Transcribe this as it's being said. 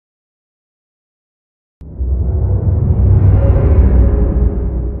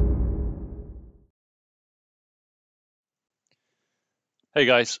Hey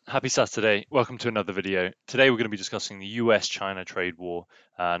guys, happy Saturday. Welcome to another video. Today we're going to be discussing the US-China trade war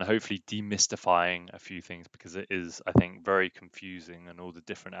and hopefully demystifying a few things because it is, I think, very confusing and all the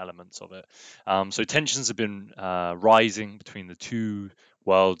different elements of it. So tensions have been rising between the two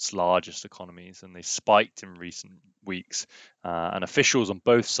world's largest economies and they spiked in recent weeks. And officials on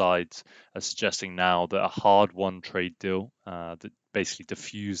both sides are suggesting now that a hard-won trade deal that basically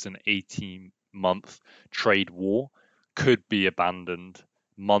diffused an 18-month trade war could be abandoned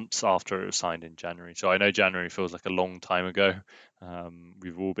months after it was signed in January. So I know January feels like a long time ago.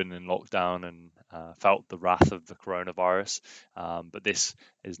 We've all been in lockdown and felt the wrath of the coronavirus, but this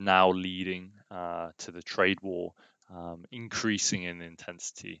is now leading to the trade war increasing in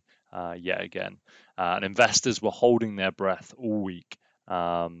intensity yet again. And investors were holding their breath all week.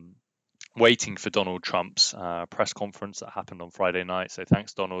 Waiting for Donald Trump's press conference that happened on Friday night. So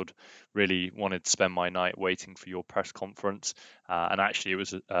thanks, Donald. Really wanted to spend my night waiting for your press conference. And actually, it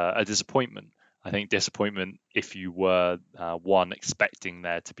was a disappointment. I think disappointment if you were one expecting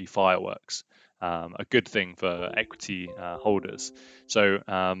there to be fireworks. A good thing for equity holders. So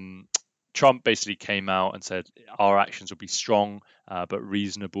Trump basically came out and said our actions will be strong but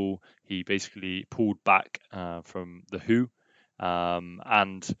reasonable. He basically pulled back from the WHO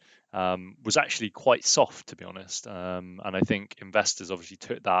and was actually quite soft, to be honest. And I think investors obviously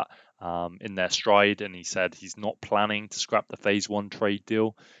took that in their stride, and he said he's not planning to scrap the phase one trade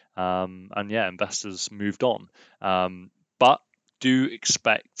deal. And yeah, investors moved on. But do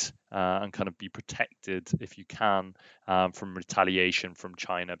expect and kind of be protected if you can from retaliation from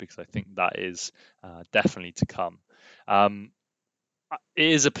China, because I think that is definitely to come. Um, it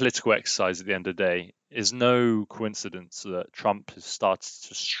is a political exercise at the end of the day. It's no coincidence that Trump has started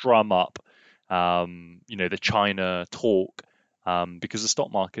to strum up, the China talk, because the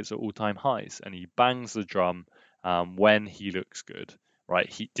stock market's at all-time highs, and he bangs the drum when he looks good, right?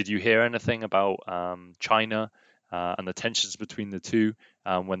 Did you hear anything about China and the tensions between the two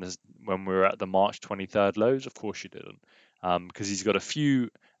when we were at the March 23rd lows? Of course you didn't, because he's got a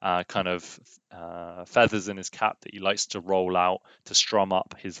few kind of feathers in his cap that he likes to roll out to strum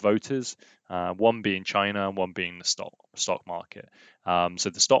up his voters. One being China, one being the stock market. So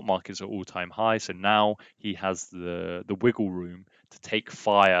the stock market is at all-time high. So now he has the wiggle room to take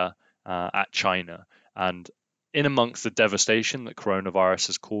fire at China. And in amongst the devastation that coronavirus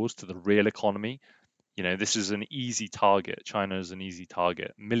has caused to the real economy, this is an easy target. China is an easy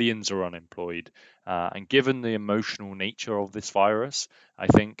target. Millions are unemployed. And given the emotional nature of this virus, I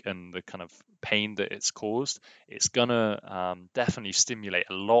think, and the kind of pain that it's caused, it's going to definitely stimulate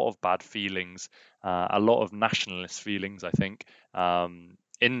a lot of bad feelings, a lot of nationalist feelings, I think,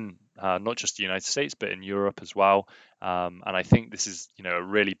 in not just the United States, but in Europe as well. And I think this is, a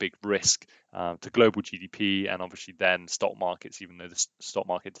really big risk to global GDP and obviously then stock markets, even though the stock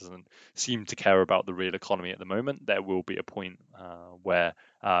market doesn't seem to care about the real economy at the moment, there will be a point where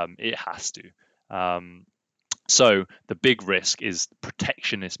it has to. So the big risk is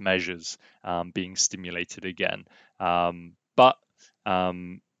protectionist measures being stimulated again. But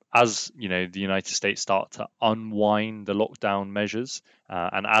as the United States start to unwind the lockdown measures,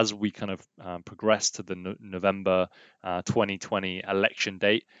 and as we kind of progress to the November 2020 election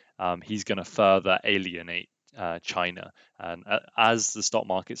date, he's going to further alienate China. And as the stock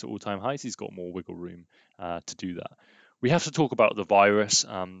market's at all-time highs, he's got more wiggle room to do that. We have to talk about the virus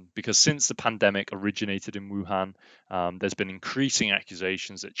because since the pandemic originated in Wuhan, there's been increasing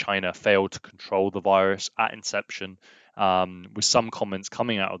accusations that China failed to control the virus at inception, with some comments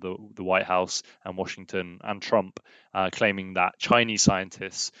coming out of the White House and Washington and Trump claiming that Chinese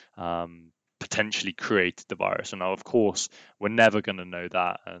scientists potentially created the virus. And now, of course, we're never going to know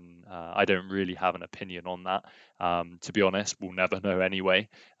that, and I don't really have an opinion on that. To be honest, we'll never know anyway.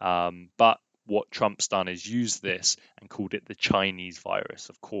 But what Trump's done is use this and called it the Chinese virus.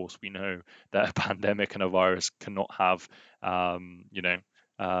 Of course, we know that a pandemic and a virus cannot have,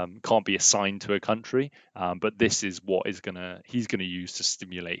 can't be assigned to a country. But this is what he's gonna use to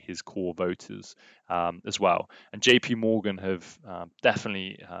stimulate his core voters as well. And J.P. Morgan have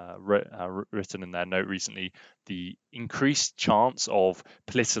definitely written in their note recently the increased chance of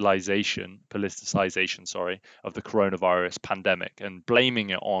politicization, sorry, of the coronavirus pandemic, and blaming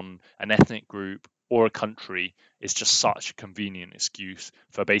it on an ethnic group or a country is just such a convenient excuse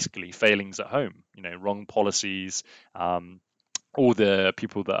for basically failings at home. Wrong policies, all the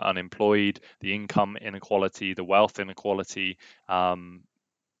people that are unemployed, the income inequality, the wealth inequality, and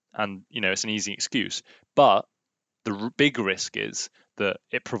it's an easy excuse. But the big risk is that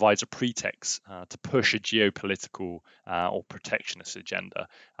it provides a pretext to push a geopolitical or protectionist agenda.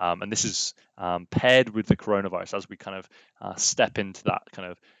 And this is paired with the coronavirus as we kind of step into that kind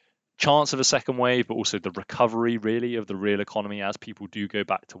of chance of a second wave, but also the recovery really of the real economy as people do go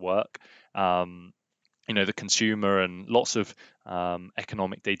back to work. The consumer and lots of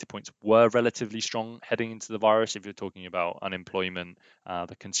economic data points were relatively strong heading into the virus. If you're talking about unemployment,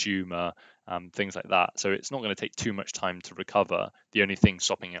 the consumer, things like that. So it's not going to take too much time to recover. The only thing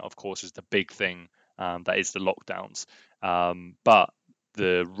stopping it, of course, is the big thing that is the lockdowns. But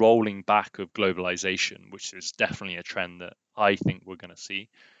the rolling back of globalization, which is definitely a trend that I think we're going to see,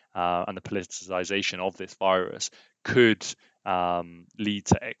 and the politicization of this virus could lead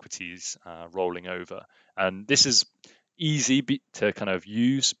to equities rolling over. And this is easy to kind of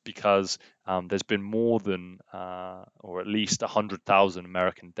use because there's been more than, or at least 100,000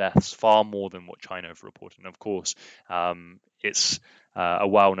 American deaths, far more than what China have reported. And of course, it's a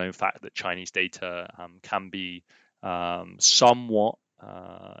well-known fact that Chinese data can be somewhat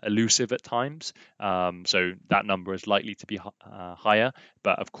elusive at times. So that number is likely to be higher,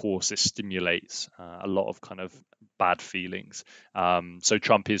 but of course, this stimulates a lot of kind of bad feelings. So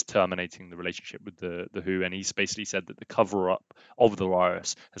Trump is terminating the relationship with the WHO, and he's basically said that the cover-up of the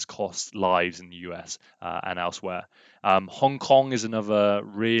virus has cost lives in the US and elsewhere. Hong Kong is another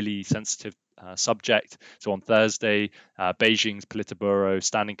really sensitive subject. So on Thursday, Beijing's Politburo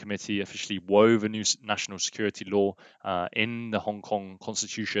Standing Committee officially wove a new national security law in the Hong Kong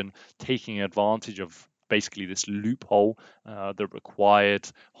constitution, taking advantage of basically this loophole that required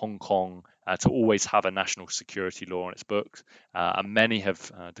Hong Kong to always have a national security law on its books. And many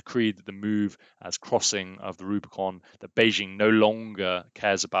have decreed that the move as crossing of the Rubicon, that Beijing no longer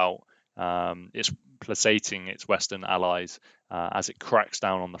cares about its placating its Western allies as it cracks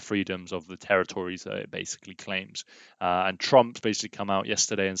down on the freedoms of the territories that it basically claims. And Trump's basically come out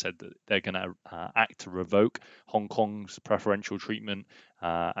yesterday and said that they're going to act to revoke Hong Kong's preferential treatment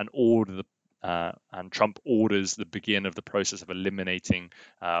and Trump orders the begin of the process of eliminating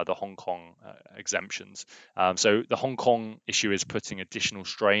the Hong Kong exemptions. So the Hong Kong issue is putting additional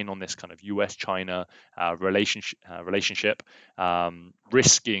strain on this kind of U.S.-China relationship,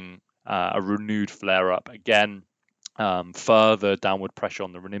 risking a renewed flare-up again. Further downward pressure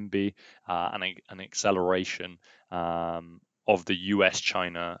on the renminbi and an acceleration of the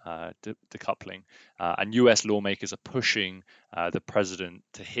U.S.-China decoupling. And U.S. lawmakers are pushing the president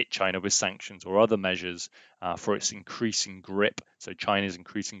to hit China with sanctions or other measures for its increasing grip. So China's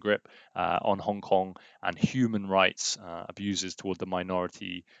increasing grip on Hong Kong and human rights abuses toward the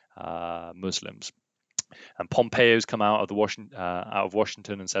minority Muslims. And Pompeo's come out of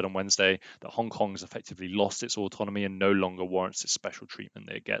Washington and said on Wednesday that Hong Kong has effectively lost its autonomy and no longer warrants the special treatment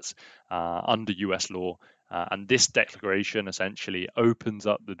that it gets under US law. And this declaration essentially opens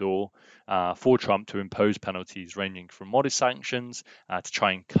up the door for Trump to impose penalties ranging from modest sanctions to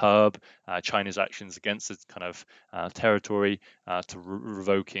try and curb China's actions against its kind of territory to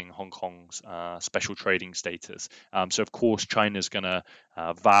revoking Hong Kong's special trading status. So, of course, China's going to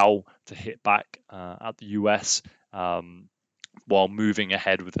vow to hit back at the US while moving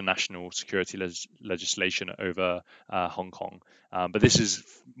ahead with the national security legislation over Hong Kong. But this is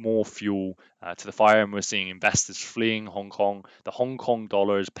more fuel to the fire, and we're seeing investors fleeing Hong Kong. The Hong Kong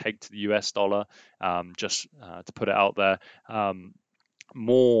dollar is pegged to the US dollar, just to put it out there.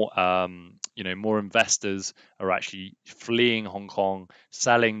 More investors are actually fleeing Hong Kong,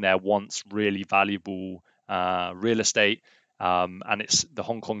 selling their once really valuable real estate. And it's the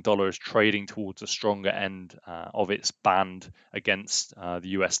Hong Kong dollar is trading towards a stronger end of its band against the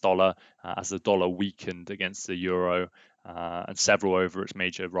US dollar as the dollar weakened against the euro and several over its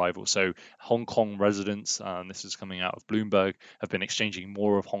major rivals. So Hong Kong residents, and this is coming out of Bloomberg, have been exchanging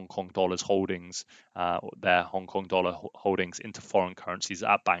more of Hong Kong dollars holdings, their Hong Kong dollar holdings into foreign currencies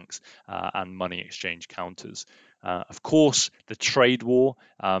at banks and money exchange counters. Of course, the trade war.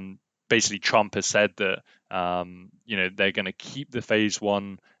 Basically, Trump has said that they're going to keep the phase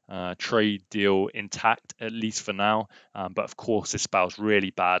one trade deal intact, at least for now. But of course, this spells really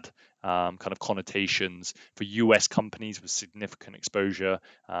bad kind of connotations for US companies with significant exposure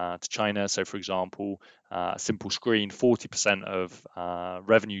to China. So, for example, a simple screen, 40% of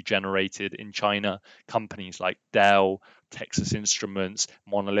revenue generated in China. Companies like Dell, Texas Instruments,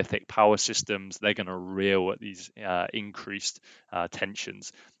 Monolithic Power Systems, they're going to reel at these increased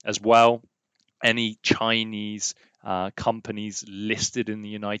tensions. As well, any Chinese companies listed in the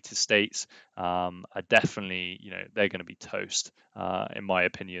United States are definitely, they're going to be toast, in my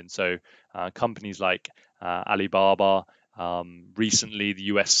opinion. So companies like Alibaba, Recently, the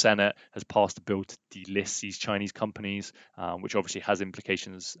U.S. Senate has passed a bill to delist these Chinese companies, which obviously has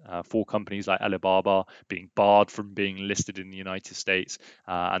implications for companies like Alibaba being barred from being listed in the United States.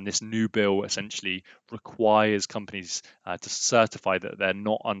 And this new bill essentially requires companies to certify that they're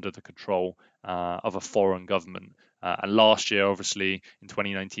not under the control of a foreign government. And last year, obviously, in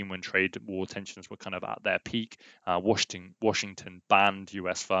 2019, when trade war tensions were kind of at their peak, Washington banned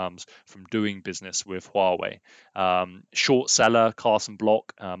US firms from doing business with Huawei. Short seller Carson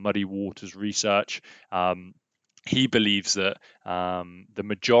Block, Muddy Waters Research, he believes that the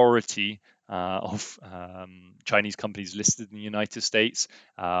majority of Chinese companies listed in the United States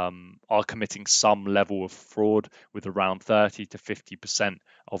are committing some level of fraud, with around 30 to 50%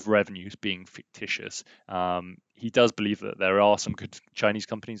 of revenues being fictitious. He does believe that there are some good Chinese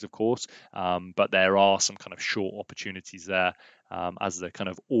companies, of course, but there are some kind of short opportunities there, as the kind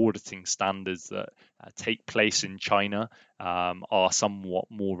of auditing standards that take place in China are somewhat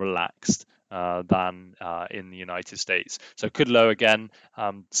more relaxed than in the United States. So Kudlow again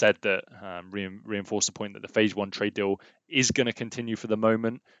said that reinforced the point that the phase one trade deal is going to continue for the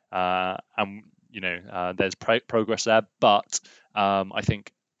moment, and there's progress there, but I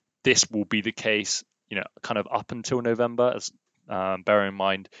think this will be the case, kind of up until November, as bearing in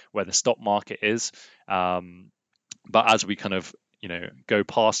mind where the stock market is. But as we kind of go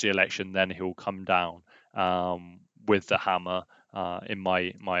past the election, then he'll come down with the hammer, in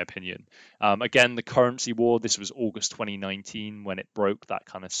my opinion. Again, the currency war, this was August 2019 when it broke that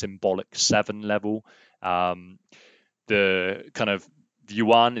kind of symbolic 7 level. The kind of the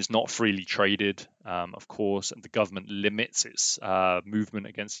yuan is not freely traded, of course, and the government limits its movement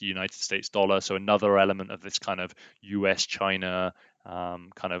against the United States dollar. So another element of this kind of U.S.-China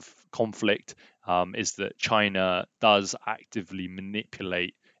kind of conflict is that China does actively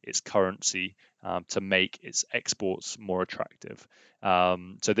manipulate its currency to make its exports more attractive.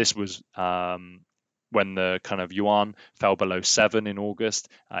 So this was when the kind of yuan fell below 7 in August.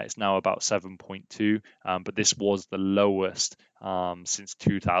 It's now about 7.2, but this was the lowest since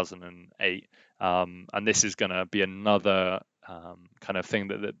 2008. And this is going to be another kind of thing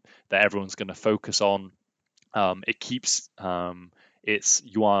that everyone's going to focus on. It keeps its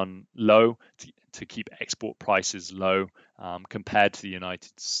yuan low to keep export prices low compared to the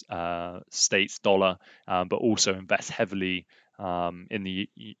United States dollar, but also invest heavily in the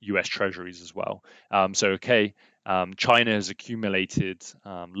U.S. Treasuries as well. China has accumulated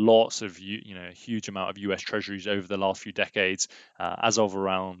lots of a huge amount of U.S. Treasuries over the last few decades. As of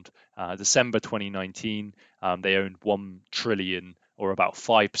around December 2019, they owned 1 trillion, or about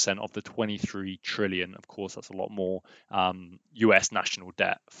 5% of the 23 trillion. Of course, that's a lot more US national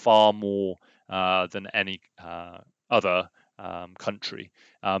debt, far more than any other country.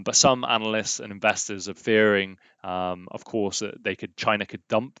 But some analysts and investors are fearing, of course, that China could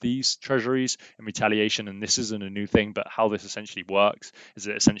dump these treasuries in retaliation. And this isn't a new thing, but how this essentially works is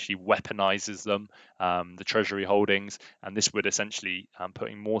it essentially weaponizes them, the treasury holdings, and this would essentially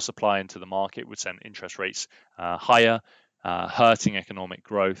putting more supply into the market would send interest rates higher, hurting economic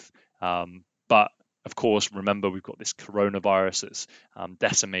growth. But of course, remember, we've got this coronavirus that's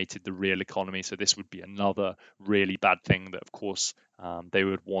decimated the real economy. So this would be another really bad thing that, of course, they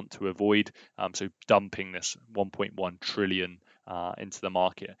would want to avoid. So dumping this 1.1 trillion into the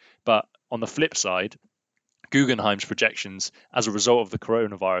market. But on the flip side, Guggenheim's projections, as a result of the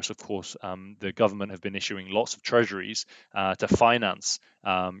coronavirus, of course, the government have been issuing lots of treasuries to finance,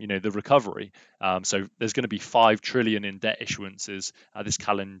 the recovery. So there's going to be 5 trillion in debt issuances this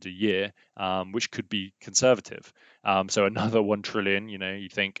calendar year, which could be conservative. So another 1 trillion, you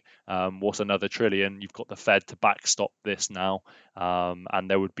think, what's another trillion? You've got the Fed to backstop this now, and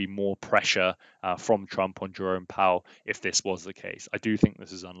there would be more pressure from Trump on Jerome Powell if this was the case. I do think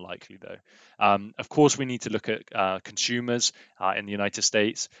this is unlikely, though. Of course, we need to look at consumers in the United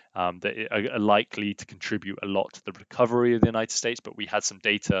States that are likely to contribute a lot to the recovery of the United States. But we had some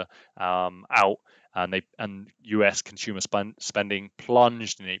data out, and U.S. consumer spending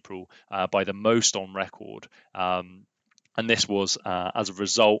plunged in April by the most on record, and this was as a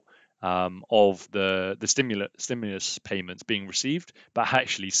result of the stimulus payments being received, but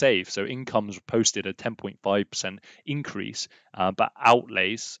actually saved. So incomes posted a 10.5% increase, but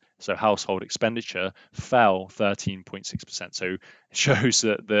outlays, so household expenditure, fell 13.6%. So it shows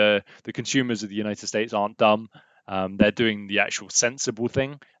that the consumers of the United States aren't dumb. They're doing the actual sensible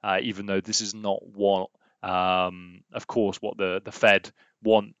thing, even though this is not what, of course, what the Fed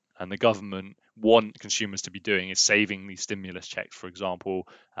want and the government want consumers to be doing, is saving these stimulus checks, for example.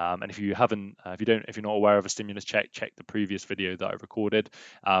 And if you're not aware of a stimulus check the previous video that I recorded.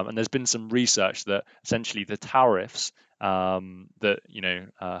 And there's been some research that essentially the tariffs that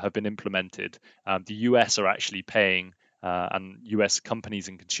have been implemented, the US are actually paying. And US companies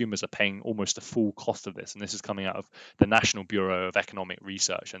and consumers are paying almost the full cost of this. And this is coming out of the National Bureau of Economic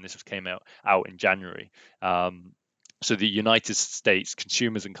Research, and this came out in January. So the United States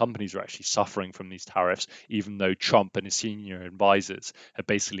consumers and companies are actually suffering from these tariffs, even though Trump and his senior advisors had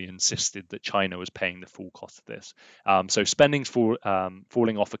basically insisted that China was paying the full cost of this. So spending's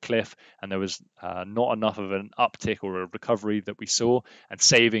falling off a cliff, and there was not enough of an uptick or a recovery that we saw, and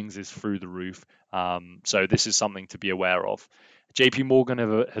savings is through the roof. So this is something to be aware of. JP Morgan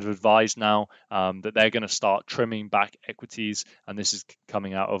have advised now that they're going to start trimming back equities, and this is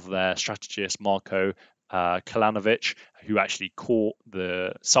coming out of their strategist Marco Kalanovic, who actually caught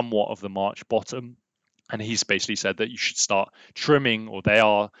somewhat of the March bottom. And he's basically said that you should start trimming, or they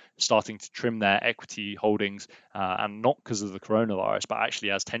are starting to trim their equity holdings, and not because of the coronavirus, but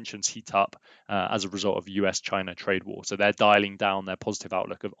actually as tensions heat up as a result of U.S.-China trade war. So they're dialing down their positive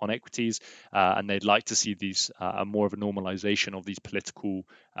outlook on equities, and they'd like to see these more of a normalization of these political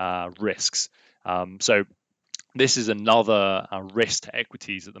risks. So this is another risk to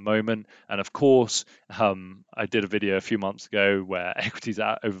equities at the moment. And of course, I did a video a few months ago where equities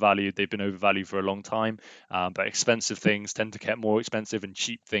are overvalued. They've been overvalued for a long time, but expensive things tend to get more expensive, and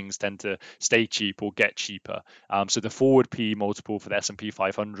cheap things tend to stay cheap or get cheaper. So the forward P multiple for the S&P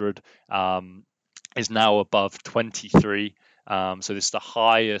 500 is now above 23. So this is the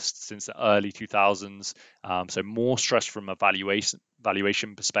highest since the early 2000s. So more stress from a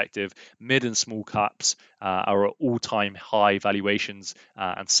valuation perspective. Mid and small caps are at all-time high valuations,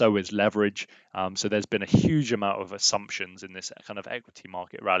 and so is leverage. So there's been a huge amount of assumptions in this kind of equity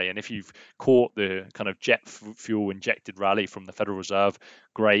market rally. And if you've caught the kind of jet fuel injected rally from the Federal Reserve,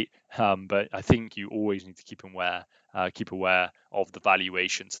 great. But I think you always need to keep aware of the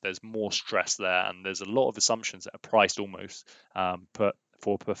valuations. There's more stress there, and there's a lot of assumptions that are priced almost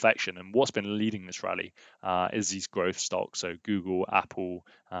for perfection. And what's been leading this rally is these growth stocks, so Google, Apple,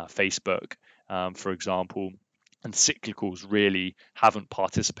 Facebook, for example. And cyclicals really haven't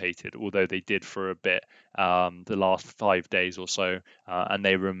participated, although they did for a bit the last 5 days or so, and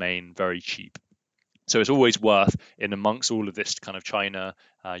they remain very cheap. So it's always worth, in amongst all of this kind of China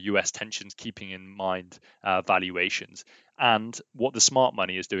US tensions, keeping in mind valuations and what the smart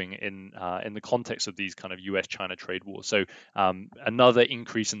money is doing in the context of these kind of US-China trade wars. So another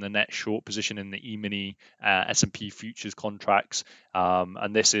increase in the net short position in the E-mini S&P futures contracts,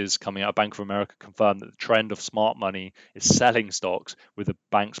 and this is coming out. Bank of America confirmed that the trend of smart money is selling stocks, with the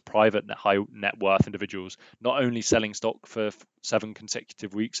bank's private high net worth individuals not only selling stock for 7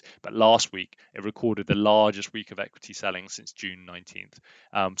 consecutive weeks, but last week it recorded the largest week of equity selling since June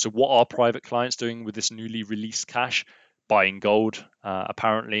 19th. So what are private clients doing with this newly released cash? Buying gold,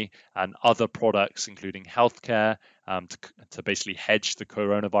 apparently, and other products, including healthcare, to basically hedge the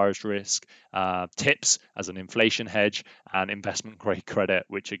coronavirus risk, tips as an inflation hedge, and investment grade credit,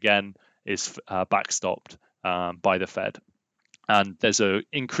 which again is backstopped by the Fed. And there's an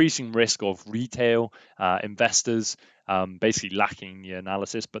increasing risk of retail investors basically lacking the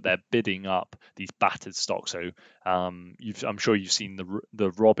analysis, but they're bidding up these battered stocks. So I'm sure you've seen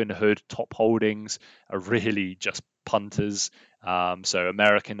the Robinhood top holdings are really just punters. So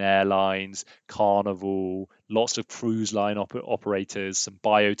American Airlines, Carnival, lots of cruise line operators, some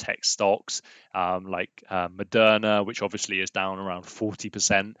biotech stocks like Moderna, which obviously is down around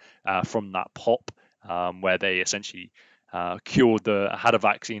 40% from that pop, where they essentially had a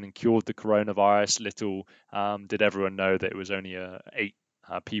vaccine and cured the coronavirus. Little did everyone know that it was only 8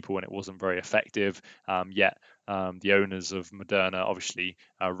 people and it wasn't very effective. Yet the owners of Moderna obviously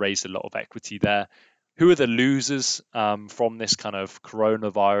raised a lot of equity there. Who are the losers from this kind of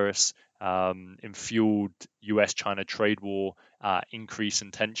coronavirus infueled US-China trade war increase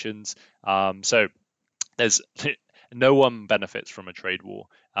in tensions? So there's no one benefits from a trade war,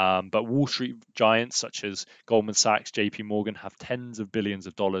 but Wall Street giants such as Goldman Sachs, JP Morgan have tens of billions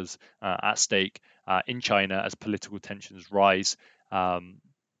of dollars at stake in China as political tensions rise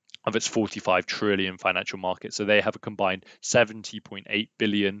of its 45 trillion financial market. So they have a combined 70.8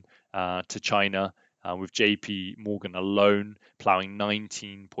 billion to China, with JP Morgan alone plowing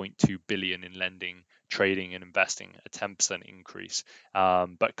 19.2 billion in lending, trading and investing, a 10% increase.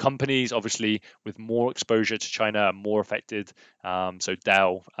 But companies obviously with more exposure to China are more affected. So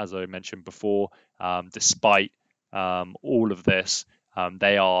Dell, as I mentioned before, despite all of this,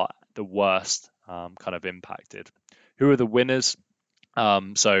 they are the worst kind of impacted. Who are the winners?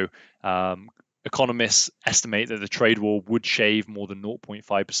 Economists estimate that the trade war would shave more than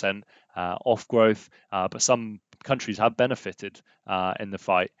 0.5% off growth, but some countries have benefited in the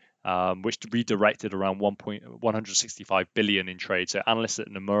fight. which redirected around 165 billion in trade. So analysts at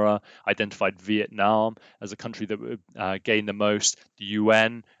Nomura identified Vietnam as a country that would gain the most. The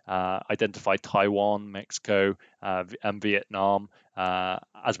UN identified Taiwan, Mexico, and Vietnam.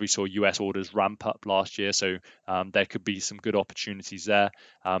 As we saw US orders ramp up last year, so there could be some good opportunities there.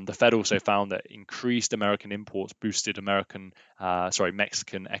 The Fed also found that increased American imports boosted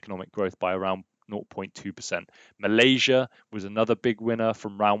Mexican economic growth by around 0.2%. Malaysia was another big winner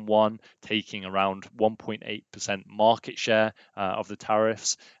from round one, taking around 1.8% market share of the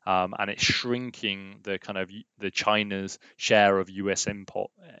tariffs, and it's shrinking the China's share of US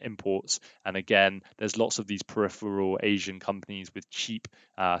imports. And again, there's lots of these peripheral Asian companies with cheap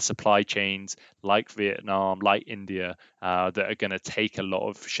supply chains like Vietnam, like India, that are going to take a lot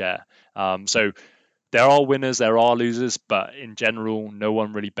of share. So there are winners, there are losers, but in general, no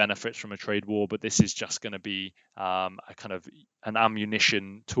one really benefits from a trade war. But this is just going to be a kind of an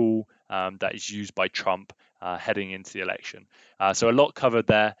ammunition tool that is used by Trump heading into the election. So a lot covered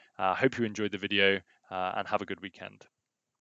there. Hope you enjoyed the video and have a good weekend.